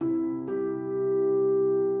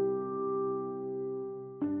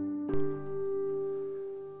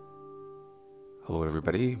Hello,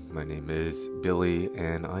 everybody. My name is Billy,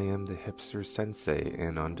 and I am the Hipster Sensei.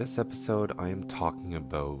 And on this episode, I am talking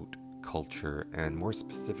about culture, and more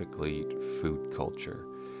specifically, food culture.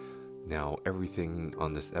 Now, everything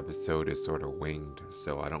on this episode is sort of winged,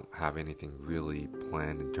 so I don't have anything really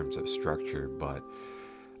planned in terms of structure, but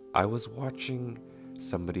I was watching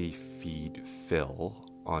somebody feed Phil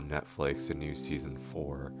on Netflix, the new season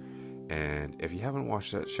 4. And if you haven't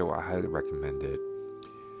watched that show, I highly recommend it.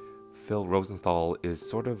 Phil Rosenthal is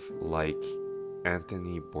sort of like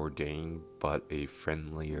Anthony Bourdain, but a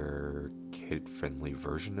friendlier, kid-friendly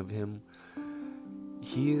version of him.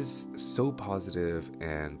 He is so positive,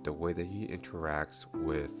 and the way that he interacts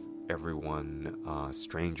with everyone,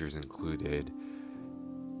 strangers included,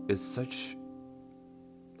 is such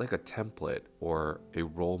like a template or a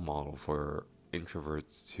role model for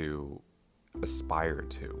introverts to aspire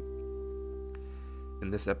to. In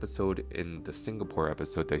this episode, in the Singapore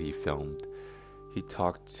episode that he filmed, he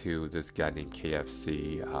talked to this guy named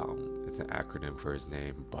KFC. It's an acronym for his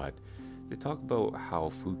name, but they talk about how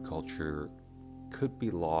food culture could be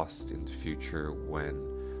lost in the future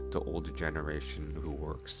when the older generation who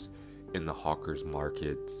works in the hawkers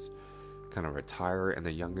markets kind of retire and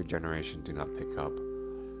the younger generation do not pick up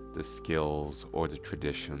the skills or the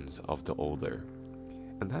traditions of the older.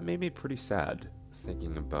 And that made me pretty sad,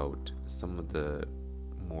 thinking about some of the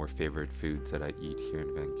more favorite foods that I eat here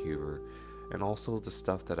in Vancouver, and also the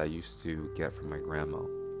stuff that I used to get from my grandma.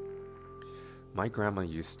 My grandma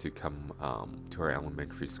used to come to our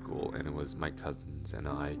elementary school, and it was my cousins and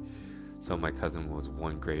I. So my cousin was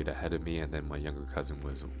one grade ahead of me, and then my younger cousin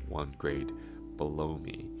was one grade below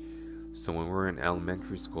me. So when we were in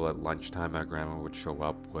elementary school at lunchtime, my grandma would show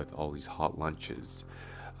up with all these hot lunches.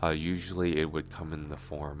 Usually it would come in the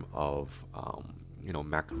form of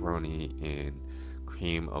macaroni and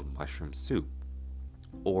cream of mushroom soup,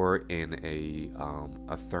 or in a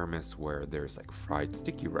thermos where there's like fried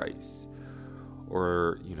sticky rice,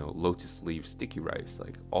 or lotus leaf sticky rice,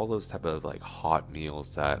 like all those type of like hot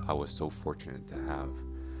meals that I was so fortunate to have.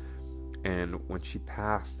 And when she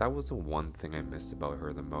passed, that was the one thing I missed about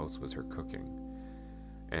her the most, was her cooking.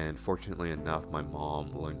 And fortunately enough, my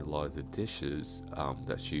mom learned a lot of the dishes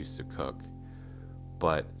that she used to cook.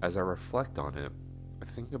 But as I reflect on it, I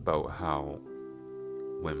think about how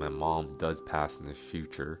when my mom does pass in the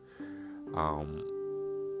future,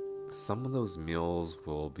 some of those meals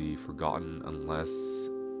will be forgotten unless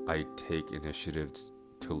I take initiatives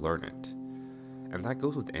to learn it. And that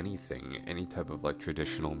goes with anything, any type of like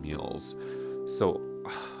traditional meals. So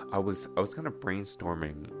I was kind of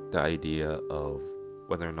brainstorming the idea of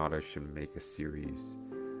whether or not I should make a series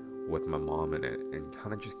with my mom in it and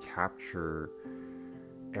kind of just capture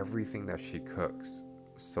everything that she cooks,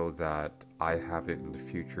 so that I have it in the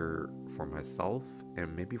future for myself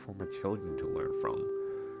and maybe for my children to learn from.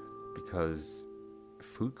 Because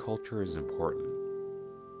food culture is important.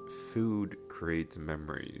 Food creates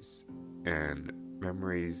memories, and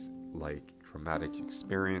memories, like traumatic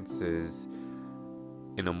experiences,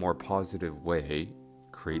 in a more positive way,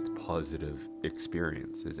 creates positive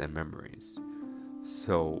experiences and memories.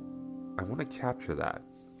 So I want to capture that.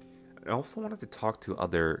 I also wanted to talk to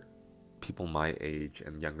other people my age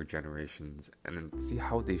and younger generations and see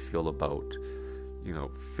how they feel about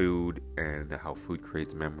food, and how food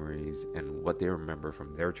creates memories, and what they remember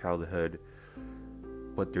from their childhood,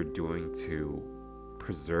 what they're doing to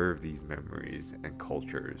preserve these memories and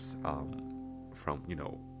cultures from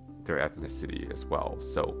their ethnicity as well.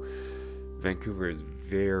 So Vancouver is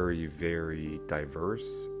very, very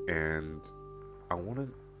diverse, and I want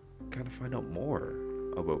to kind of find out more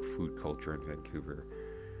about food culture in Vancouver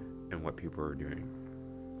and what people are doing.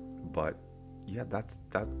 But yeah, that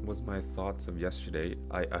was my thoughts of yesterday.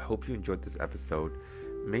 I hope you enjoyed this episode.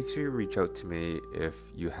 Make sure you reach out to me if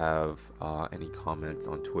you have any comments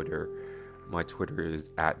on Twitter. My Twitter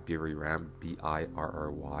is @BirryRam,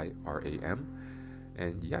 BirryRam.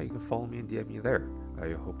 And yeah, you can follow me and DM me there.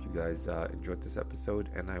 I hope you guys enjoyed this episode,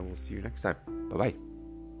 and I will see you next time. Bye-bye.